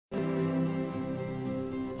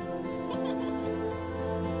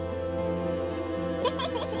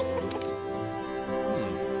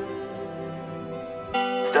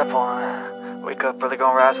Step 1, wake up early,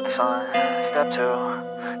 gonna rise with the sun. Step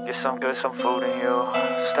 2, get some good, some food in you.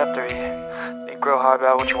 Step 3, think real hard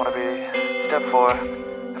about what you wanna be. Step 4,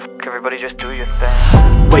 fuck everybody, just do your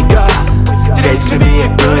thing. Wake up, today's gonna be a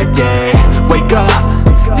good day. Wake up,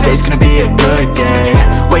 today's gonna be a good day.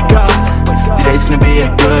 Wake up, today's gonna be a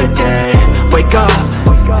good day. Wake up,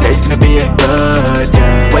 today's gonna be a good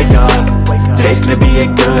day. Wake up, today's gonna be a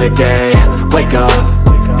good day. Wake up,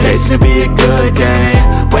 today's gonna be a good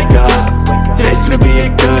day. Wake up, today's gonna be a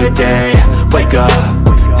good day. Wake up,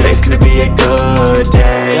 today's gonna be a good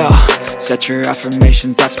day. Yo, set your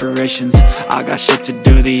affirmations, aspirations. I got shit to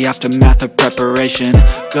do, the aftermath of preparation.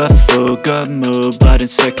 Good food, good mood, blood in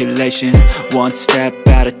circulation. One step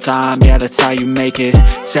at a time, yeah, that's how you make it.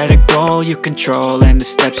 Set a goal you control and the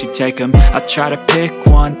steps you take them. I try to pick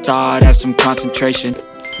one thought, have some concentration.